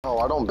Oh,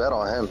 I don't bet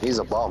on him. He's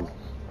a bum.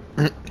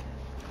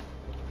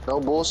 No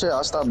bullshit.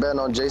 I stopped betting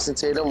on Jason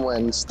Tatum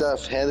when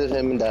Steph handed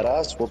him that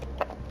ass whoop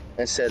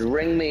and said,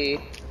 "Ring me,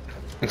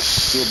 you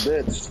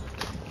bitch."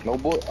 No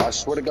bull. I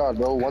swear to God,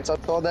 bro. Once I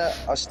saw that,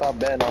 I stopped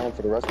betting on him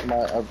for the rest of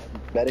my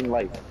betting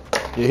life.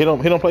 Yeah, he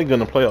don't play good in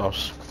the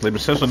playoffs. They've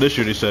been since this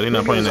year. They said he's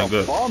not playing that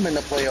good. Bomb in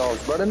the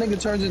playoffs, bro. That nigga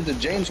turns into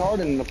James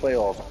Harden in the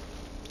playoffs.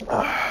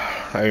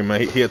 Hey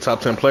man, he a top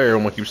 10 player.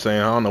 And what keep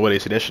saying, I don't know where they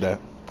see that shit at.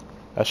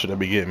 That shit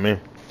be getting me.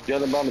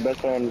 Jaylen Brown, the best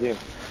player on the team.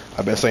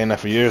 I've been saying that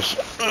for years.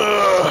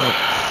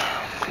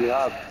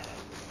 Yeah.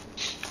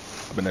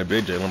 I've been that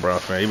big Jaylen Brown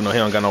fan. Even though he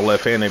don't got no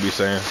left hand, they be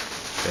saying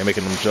they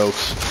making them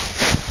jokes.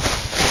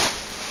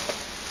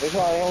 That's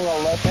why he don't got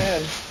a left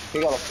hand. He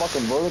got a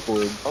fucking vertical.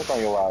 That's not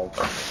your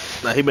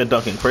life. Nah, he been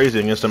dunking crazy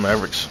against the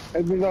Mavericks.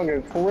 He's been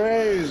dunking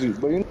crazy,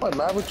 but you know what?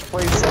 Mavericks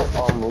play so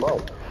low.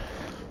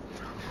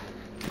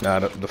 Nah,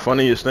 the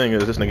funniest thing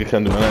is this nigga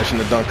couldn't do that shit in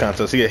the dunk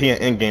contest. He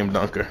an in-game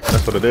dunker.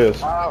 That's what it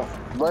is. Wow.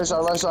 Right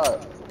side, right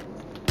side.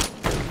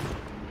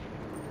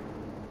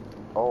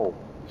 Oh.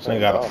 This nigga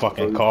got a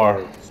fucking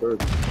car.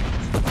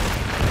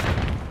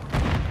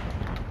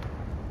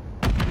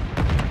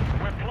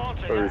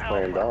 He's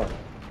playing down.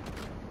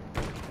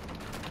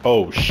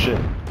 Oh shit!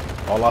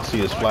 All I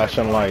see is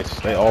flashing lights.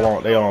 They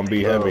on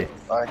B heavy.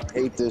 I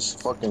hate this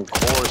fucking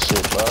core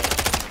shit, bro.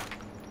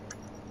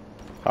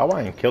 How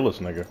I ain't kill this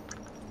nigga?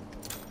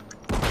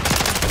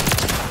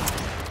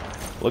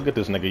 Look at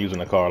this nigga using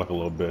the car like a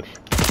little bitch.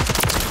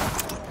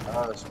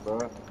 Nice, bro.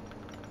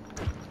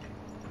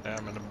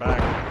 Damn, in the back.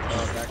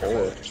 Back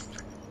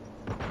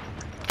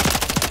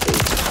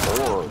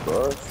Four,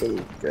 bro. Hey,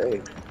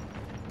 gay.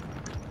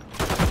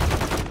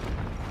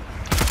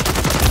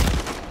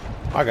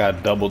 I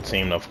got double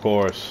teamed, of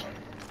course.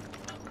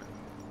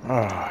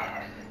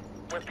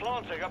 We're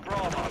planting a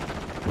Bravo.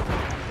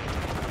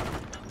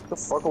 What the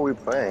fuck are we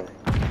playing?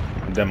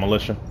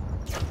 Demolition.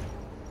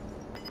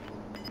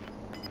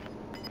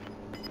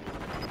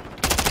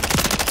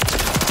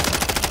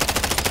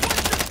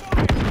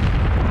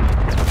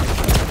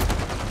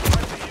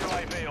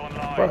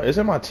 Bro,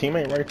 isn't my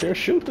teammate right there?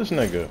 Shoot this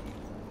nigga.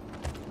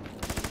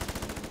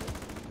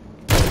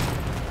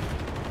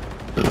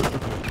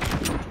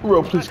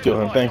 Bro, please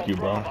kill him. Thank you,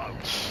 bro.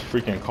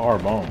 Freaking car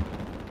bomb.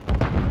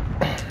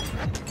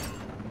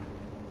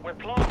 We're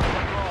planting a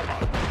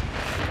Bravo.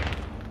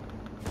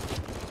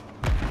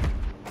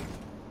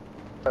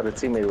 Had a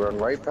teammate run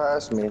right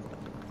past me.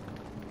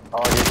 Oh,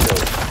 I get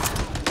killed.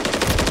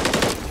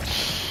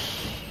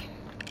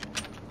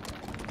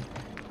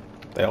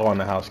 They all in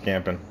the house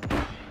camping.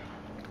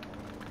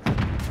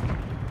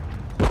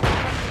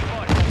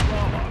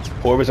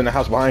 Whoever's in the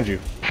house behind you.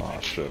 Oh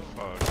shit.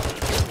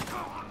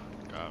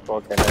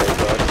 Fucking A, bro.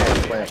 I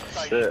can't plant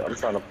shit. I'm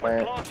trying to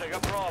plant.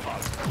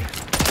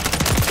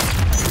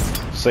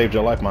 Saved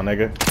your life, my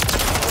nigga.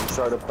 I'm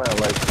trying to plant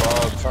like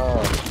 5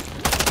 times.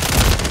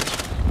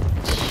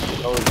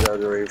 No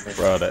exaggeration.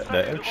 Bro, that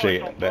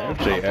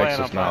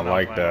FJX is not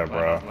like that,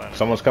 bro.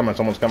 Someone's coming,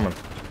 someone's coming.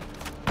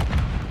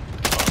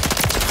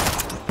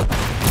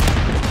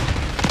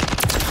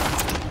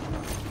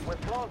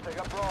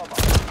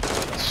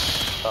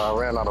 I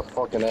ran out of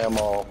fucking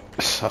ammo.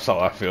 That's how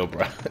I feel,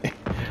 bro.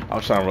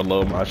 I'm trying to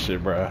reload my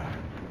shit, bro.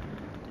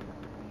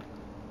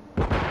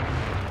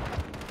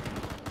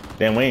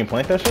 Damn, we ain't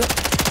plant that shit?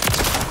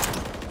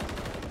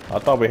 I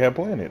thought we had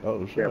planted.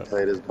 Oh shit. Can't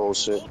play this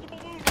bullshit.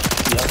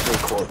 That's the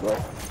court, bro.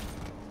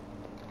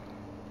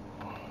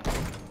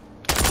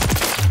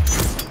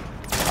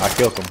 I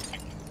killed him.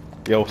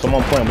 Yo,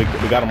 someone playing.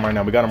 We got him right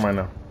now. We got him right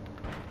now.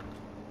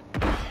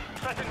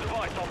 Setting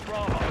device on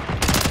Bravo.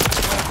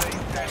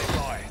 Standing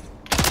by.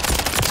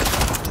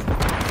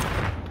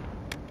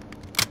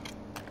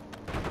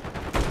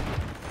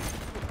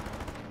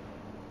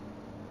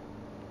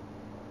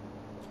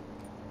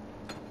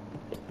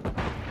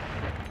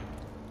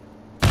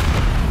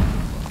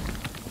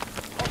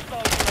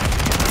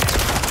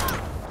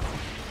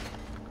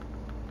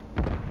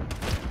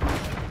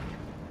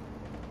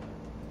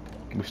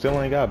 We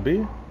still ain't got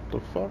B? The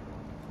fuck?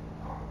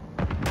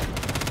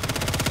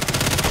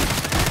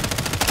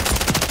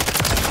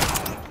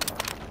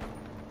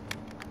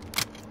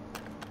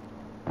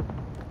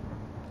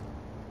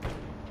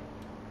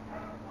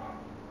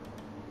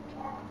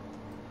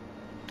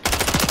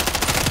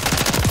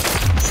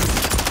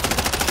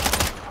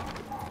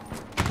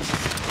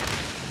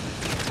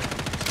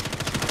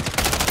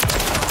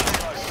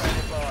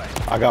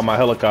 I got my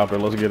helicopter,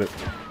 let's get it.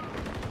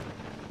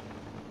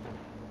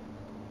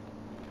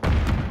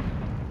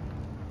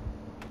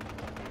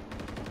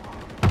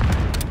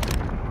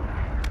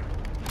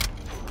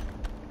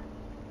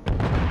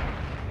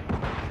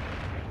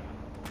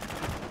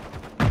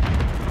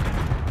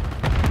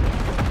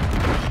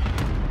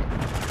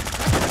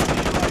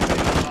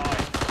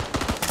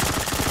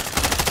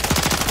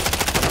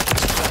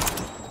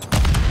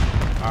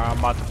 I'm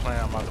about to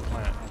plant.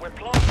 We're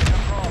planting a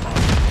Bravo.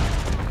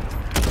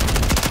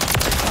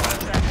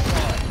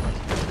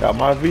 Got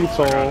my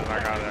VTOL. I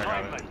got it.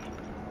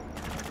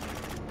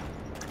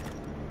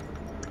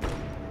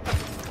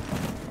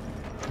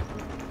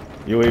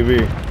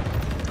 UAV.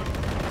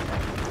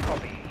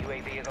 Copy.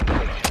 UAV is on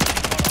station.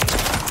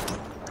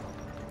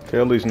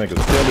 Kill these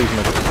niggas. Kill these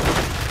niggas.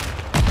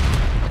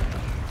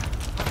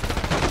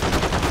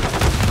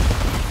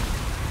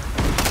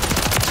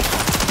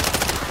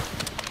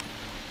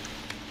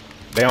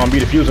 They on B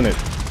defusing it.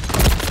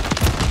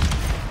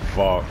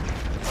 Fuck.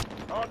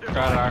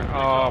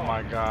 Oh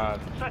my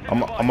god. I'm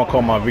gonna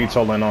call my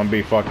VTOL in on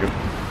B. Fuck it.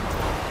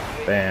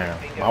 Damn.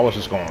 I was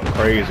just going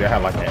crazy. I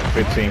had like a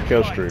 15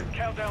 kill streak.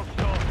 Countdown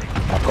starting.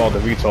 I called the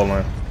VTOL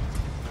in.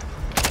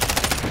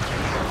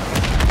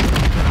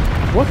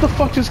 What the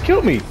fuck just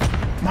killed me?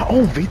 My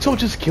own VTOL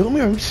just killed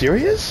me? Are you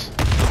serious?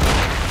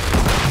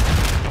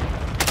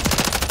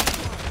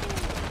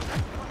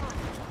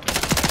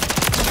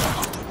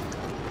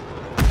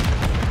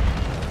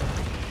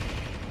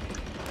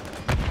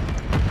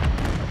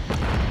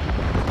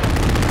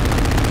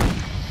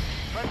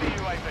 Friendly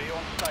UAV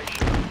on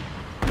station.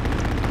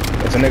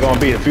 It's a nigga on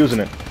B defusing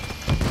it.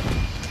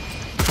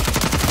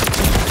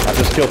 I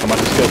just killed him. I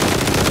just killed him.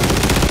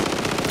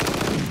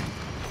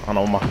 I don't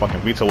know what my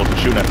fucking VTOL was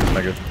shooting at this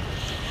nigga.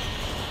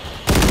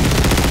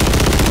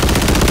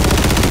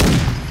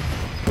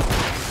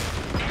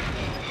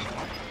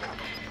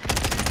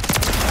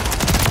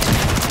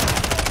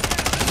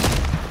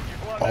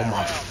 Oh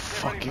my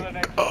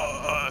fucking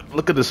god.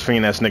 Look at this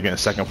fiend ass nigga in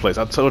second place.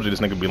 I told you this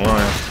nigga be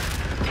lying.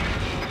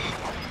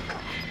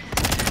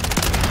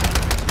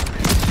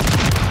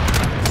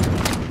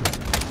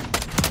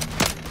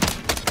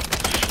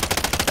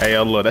 Hey,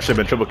 yo, look, that should've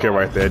been triple kill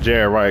right there.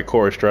 Jared Wright,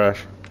 Corey's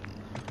trash.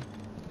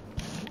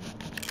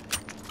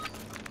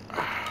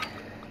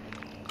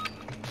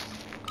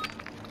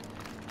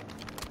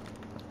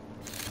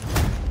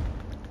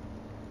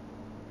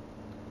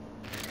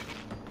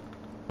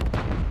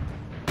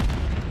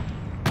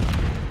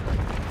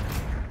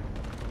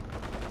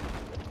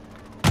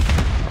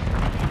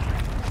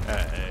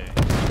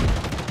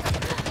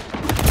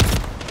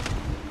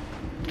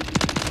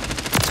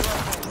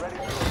 Ready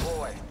to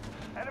deploy.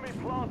 Enemy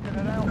planted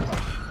at Alpha.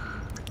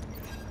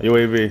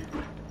 UAV,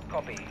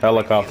 Copy.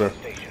 helicopter.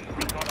 Station.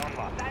 Recon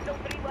online. Vandal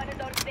 3-1 is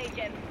on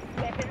station.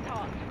 Weapons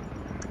hot.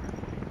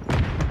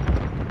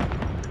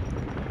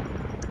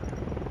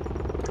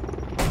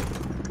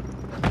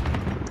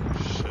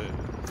 Shit.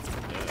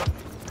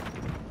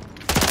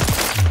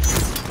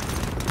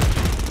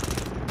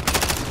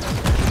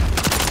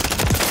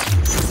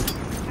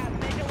 Have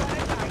visual on a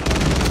target.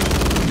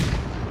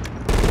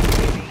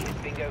 UAV is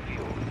bingo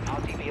fuel.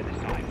 RTB at this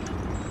time.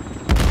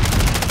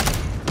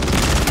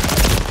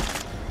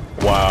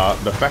 Wow,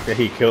 the fact that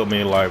he killed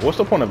me, like, what's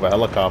the point of a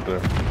helicopter?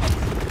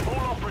 All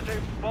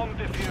operatives, bomb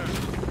defused.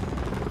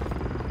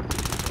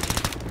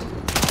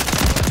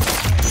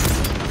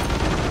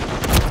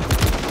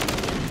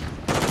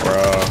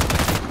 Bruh.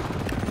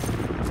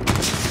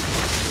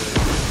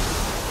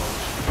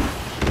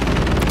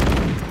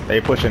 They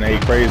pushing A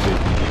crazy.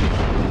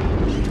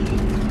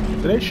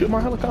 Did they shoot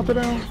my helicopter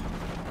down?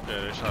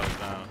 Yeah, they shot us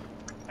down.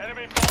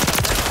 Enemy bomb.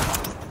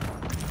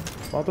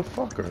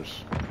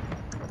 Motherfuckers.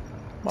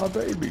 My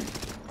baby.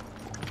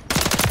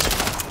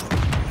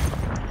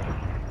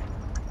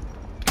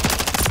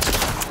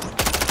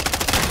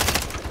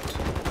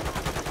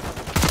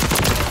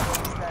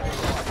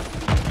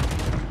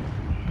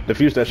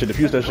 Defuse that shit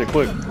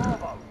quick.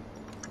 Bravo.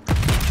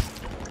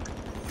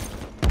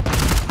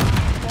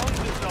 Bomb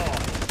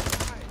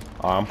disarmed.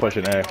 Oh, I'm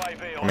pushing A. I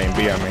mean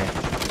B, I mean.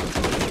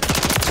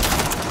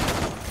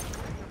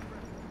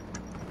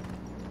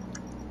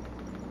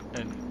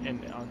 In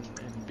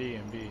B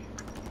and B.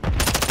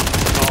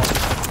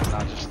 Oh,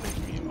 not just think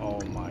me. Oh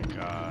my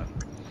god.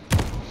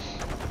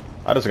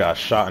 I just got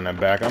shot in the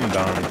back. I'm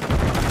done. That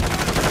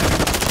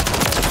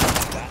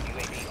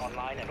UAV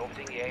online and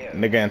orbiting the AO.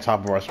 Nigga on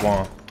top of our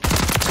spawn.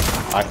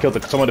 I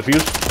killed someone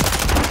defused.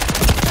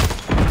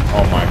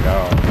 Oh my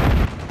god.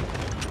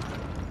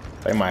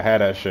 They might have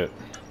that shit.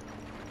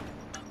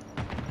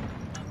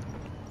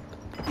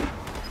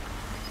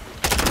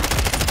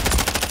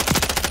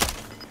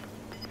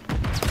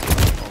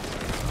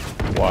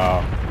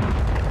 Wow.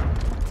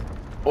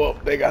 Well,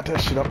 they got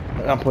that shit up.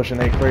 I'm pushing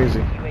A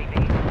crazy.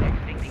 UAV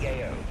exiting the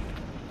AO.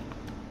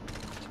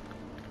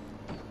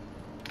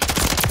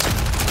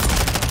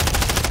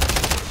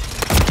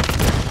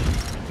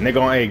 Nigga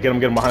on A, get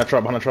him behind the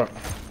truck, behind the truck.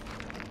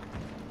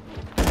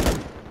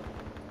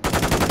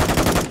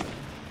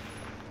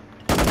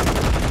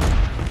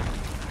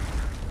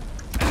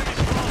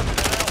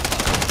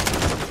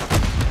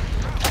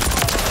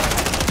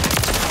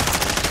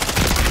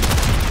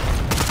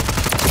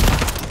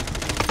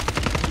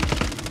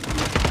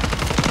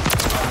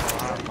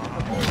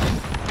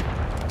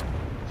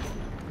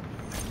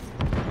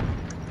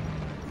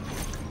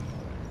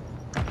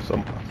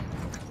 Some.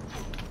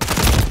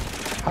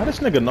 How this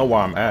nigga know where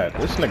I'm at?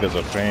 This nigga's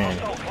a fan.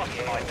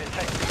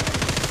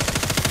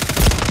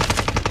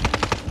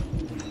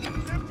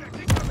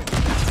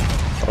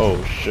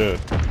 Oh shit.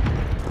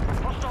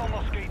 Hostile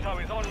Mosquito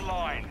is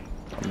online.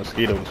 That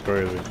mosquito was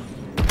crazy.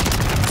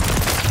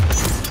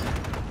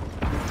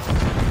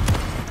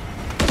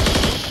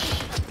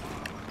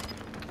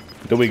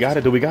 Do we got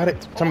it? Do we got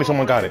it? Tell me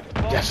someone got it.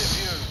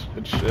 Yes.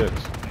 Good shit.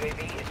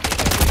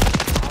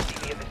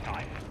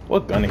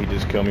 What gun did he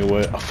just kill me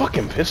with? A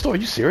fucking pistol? Are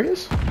you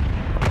serious?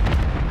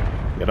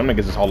 Yeah, them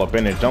niggas is all up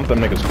in there. Jump them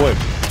niggas quick.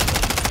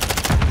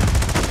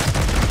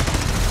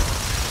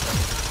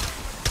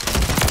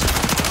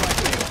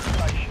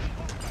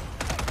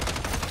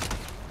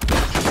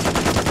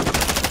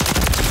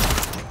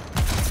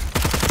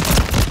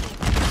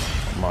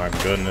 My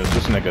goodness,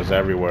 this nigga's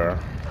everywhere.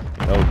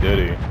 No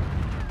diddy.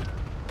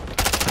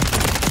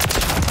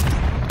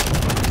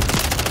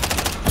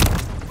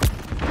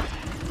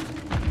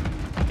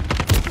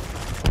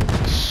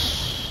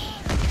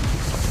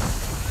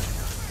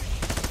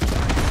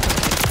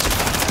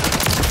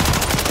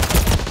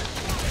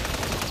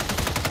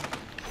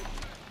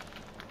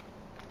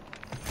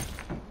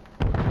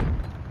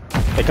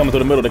 They coming through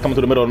the middle. They coming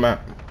through the middle of the map.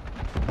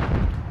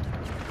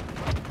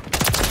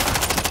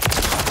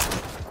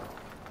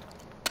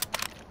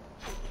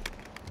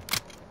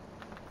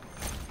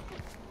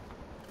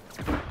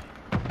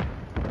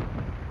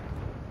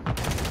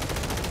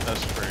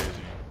 That's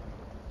crazy.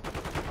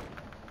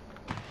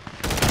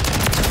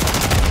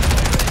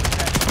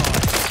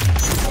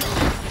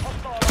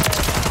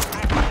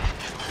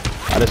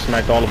 I just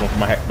smacked all of them from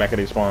my back of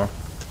their spawn.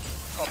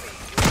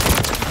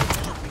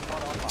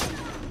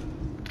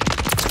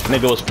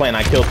 Nigga was playing,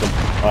 I killed him.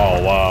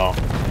 Oh wow.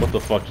 What the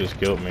fuck just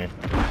killed me?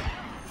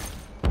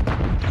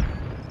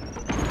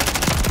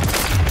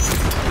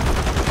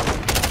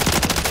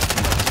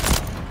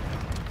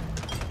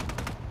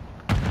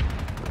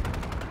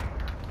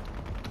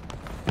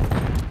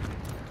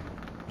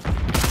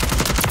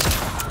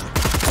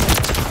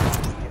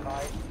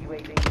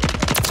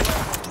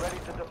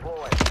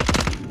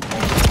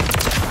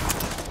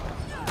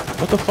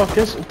 What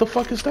the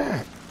fuck is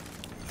that?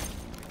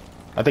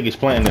 I think he's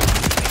playing it.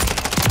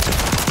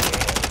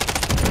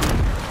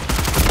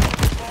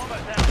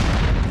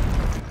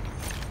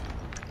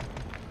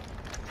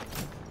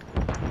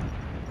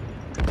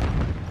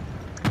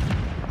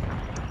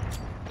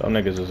 Them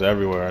niggas is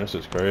everywhere. This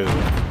is crazy.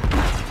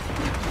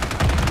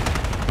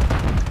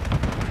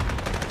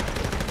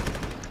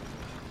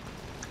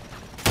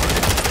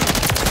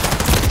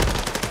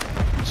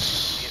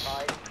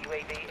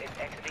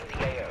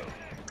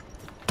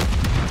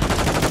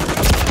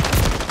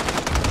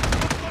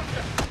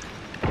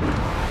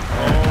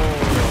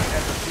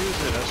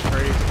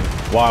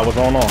 Why? What's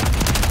going on? They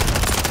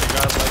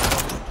got like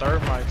some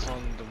thermites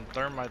on them,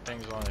 thermite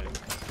things on it.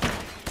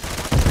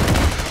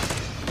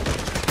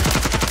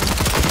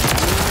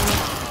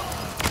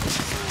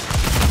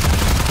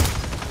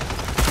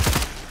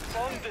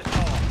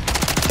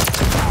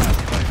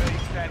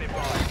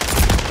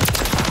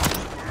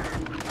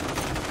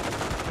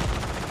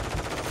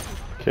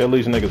 Kill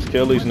these niggas,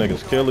 kill these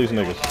niggas, kill these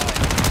niggas.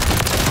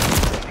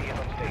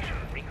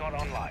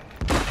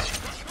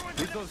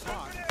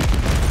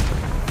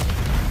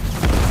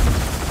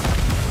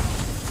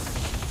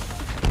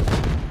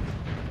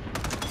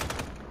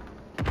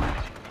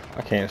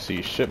 I can't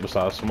see shit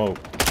besides smoke.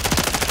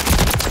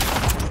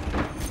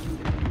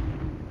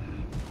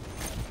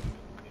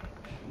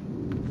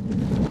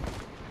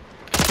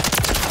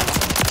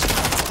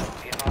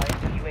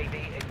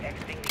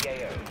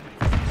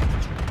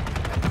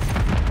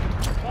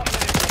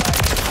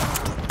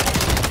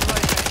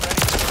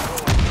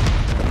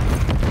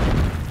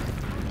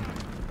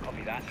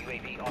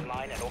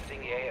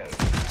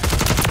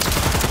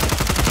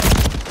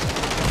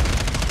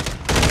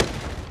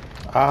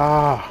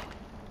 Ah.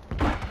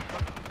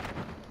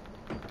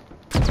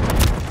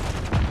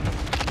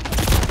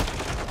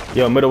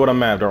 Yo, middle of the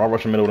map. They're all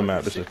rushing middle of the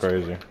map. This is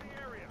crazy.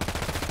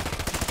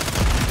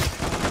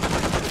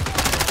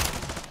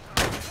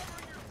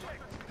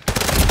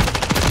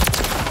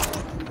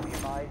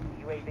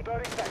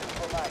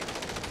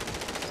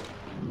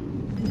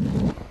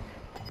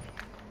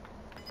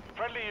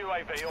 Friendly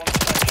UAV on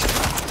station.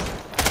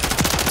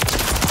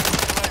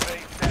 UAV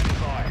standing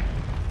by.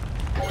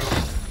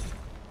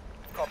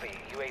 Copy.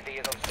 UAV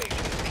is on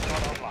station.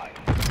 Recon online.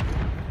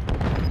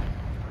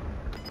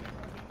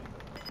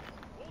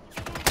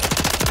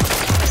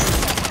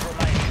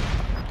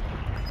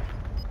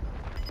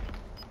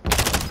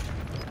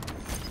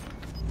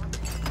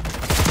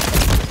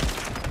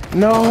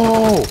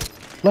 No!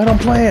 Let him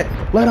play it!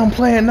 Let him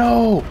play it!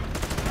 No!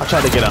 I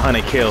tried to get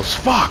 100 kills.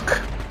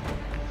 Fuck!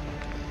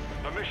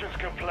 The mission's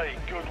complete.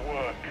 Good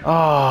work.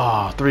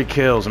 Ah, 3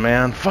 kills,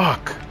 man.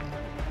 Fuck!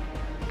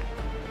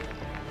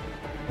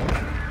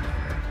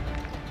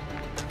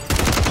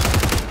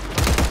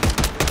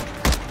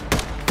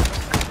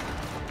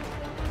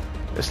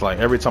 It's like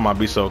every time I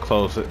be so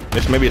close,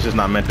 maybe it's just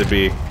not meant to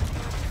be.